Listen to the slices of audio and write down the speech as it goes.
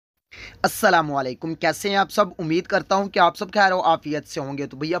अस्सलामुअलैकुम, कैसे हैं आप सब। उम्मीद करता हूं कि आप सब खैर आफियत से होंगे।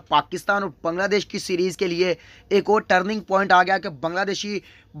 तो भैया पाकिस्तान और बांग्लादेश की सीरीज़ के लिए एक और टर्निंग पॉइंट आ गया कि बांग्लादेशी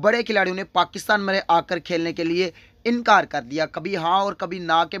बड़े खिलाड़ियों ने पाकिस्तान में आकर खेलने के लिए इनकार कर दिया। कभी हाँ और कभी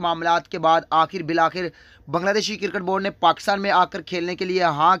ना के मामलात के बाद आखिर बिलाखिर बांग्लादेशी क्रिकेट बोर्ड ने पाकिस्तान में आकर खेलने के लिए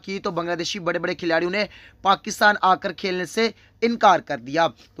हाँ की, तो बांग्लादेशी बड़े बड़े खिलाड़ियों ने पाकिस्तान आकर खेलने से इनकार कर दिया।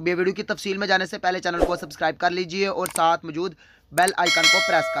 तो ये वीडियो की तफसील में जाने से पहले चैनल को सब्सक्राइब कर लीजिए और साथ मौजूद बेल आइकन को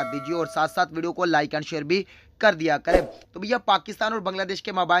प्रेस कर दीजिए और साथ साथ वीडियो को लाइक एंड शेयर भी कर दिया करें। तो भैया पाकिस्तान और बांग्लादेश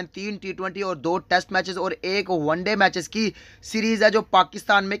के माबैन 3 T20 और 2 टेस्ट मैचेस और एक वनडे मैचेस की सीरीज़ है जो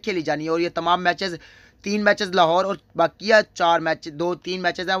पाकिस्तान में खेली जानी है। और ये तमाम मैचेस 3 मैचेस लाहौर और बाकी 4 मैच 2-3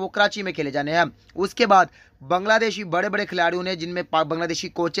 मैचेस हैं वो कराची में खेले जाने हैं। उसके बाद बांग्लादेशी बड़े बड़े खिलाड़ियों ने, जिनमें बांग्लादेशी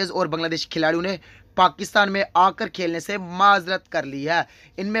कोचेज़ और बांग्लादेशी खिलाड़ियों ने पाकिस्तान में आकर खेलने से माजरत कर ली है।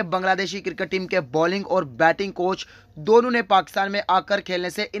 इनमें बांग्लादेशी क्रिकेट टीम के बॉलिंग और बैटिंग कोच दोनों ने पाकिस्तान में आकर खेलने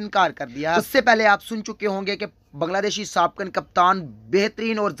से इनकार कर दिया। उससे पहले आप सुन चुके होंगे कि बांग्लादेशी साबकन कप्तान,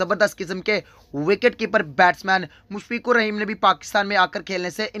 बेहतरीन और ज़बरदस्त किस्म के wicket keeper batsman Mushfiqur Rahim ने भी पाकिस्तान में आकर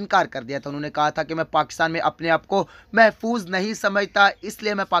खेलने से इनकार कर दिया था। उन्होंने कहा था कि मैं पाकिस्तान में अपने आप को महफूज नहीं समझता,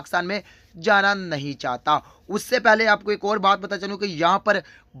 इसलिए मैं पाकिस्तान में जाना नहीं चाहता। उससे पहले आपको एक और बात बता चलूं कि यहाँ पर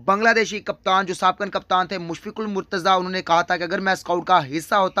बांग्लादेशी कप्तान, जो साबकन कप्तान थे मुशफिकुल मुर्तज़ा, उन्होंने कहा था कि अगर मैं स्काउट का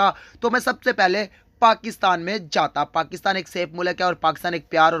हिस्सा होता तो मैं सबसे पहले पाकिस्तान में जाता। पाकिस्तान एक सेफ मुल्क है और पाकिस्तान एक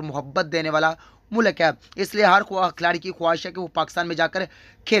प्यार और मोहब्बत देने वाला मुल्क है, इसलिए हर खिलाड़ी की ख्वाहिश है कि वो पाकिस्तान में जाकर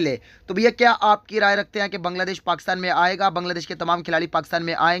खेले। तो भैया क्या आपकी राय रखते हैं कि बांग्लादेश पाकिस्तान में आएगा, बांग्लादेश के तमाम खिलाड़ी पाकिस्तान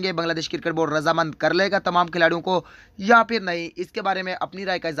में आएंगे, बांग्लादेश क्रिकेट बोर्ड रजामंद कर लेगा तमाम खिलाड़ियों को, या फिर नहीं? इसके बारे में अपनी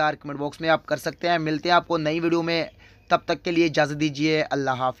राय का इजहार कमेंट बॉक्स में आप कर सकते हैं। मिलते हैं आपको नई वीडियो में, तब तक के लिए इजाज़त दीजिए।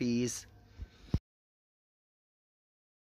 अल्लाह हाफिज़।